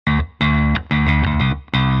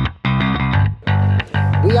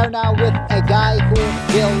We are now with a guy who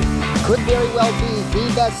could very well be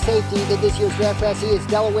the best safety in this year's draft class. He is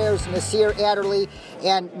Delaware's Nasir Adderley.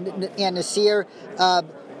 And Nasir, a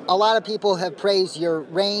lot of people have praised your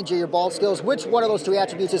range or your ball skills. Which one of those three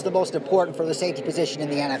attributes is the most important for the safety position in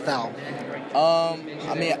the NFL? I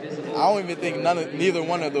don't even think neither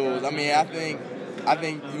one of those. I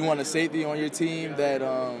think you want a safety on your team that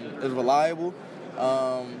is reliable.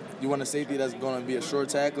 You want a safety that's going to be a short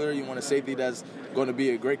tackler. You want a safety that's going to be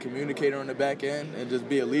a great communicator on the back end and just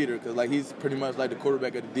be a leader, because he's pretty much like the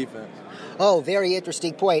quarterback of the defense. Oh, very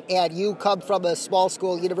interesting point. And you come from a small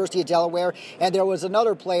school, University of Delaware, and there was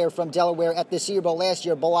another player from Delaware at the Senior Bowl last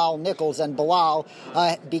year, Bilal Nichols, and Bilal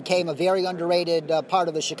became a very underrated part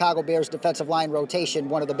of the Chicago Bears defensive line rotation,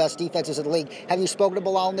 one of the best defenses in the league. Have you spoken to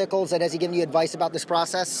Bilal Nichols, and has he given you advice about this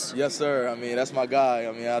process? Yes, sir. That's my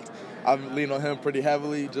guy. I've leaned on him pretty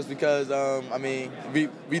heavily just because,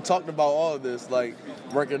 we talked about all of this, like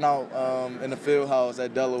working out in the field house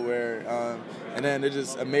at Delaware, and then it's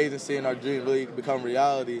just amazing seeing our dream really become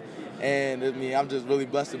reality. And I'm just really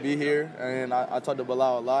blessed to be here, and I talked to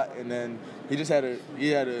Bilal a lot, and then he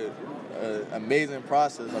had an amazing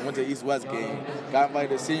process. I went to East-West game, got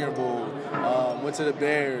invited to Senior Bowl, went to the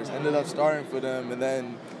Bears, ended up starting for them, and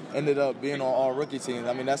then ended up being on all rookie teams.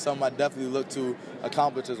 That's something I definitely look to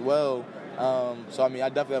accomplish as well. I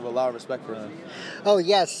definitely have a lot of respect for him. Oh,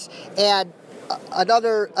 yes. And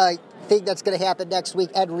another thing that's going to happen next week,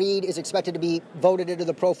 Ed Reed is expected to be voted into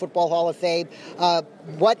the Pro Football Hall of Fame.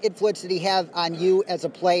 What influence did he have on you as a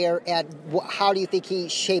player, and how do you think he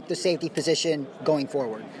shaped the safety position going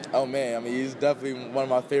forward? Oh, man. He's definitely one of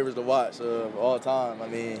my favorites to watch of all time.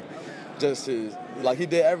 Just he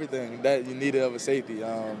did everything that you needed of a safety: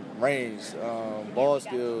 range, ball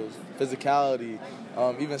skills, physicality,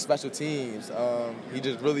 even special teams. He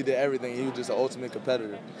just really did everything. He was just an ultimate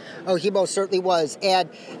competitor. Oh, he most certainly was.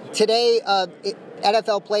 And today,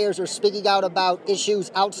 NFL players are speaking out about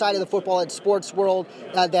issues outside of the football and sports world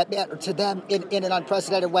that matter to them in an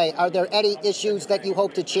unprecedented way. Are there any issues that you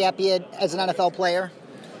hope to champion as an NFL player?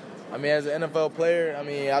 As an NFL player,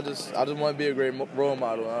 I just want to be a great role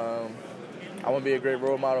model. I want to be a great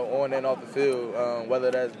role model on and off the field,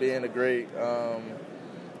 whether that's being a great,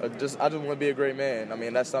 I just want to be a great man.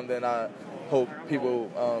 That's something I hope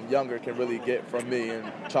people younger can really get from me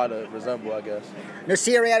and try to resemble, I guess.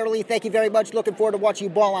 Nasir Adderley, thank you very much. Looking forward to watching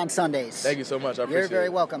you ball on Sundays. Thank you so much. I appreciate it. You're very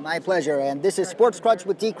welcome. My pleasure. And this is Sports Crunch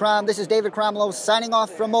with D. Crom. This is David Cromlow signing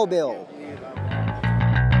off from Mobile.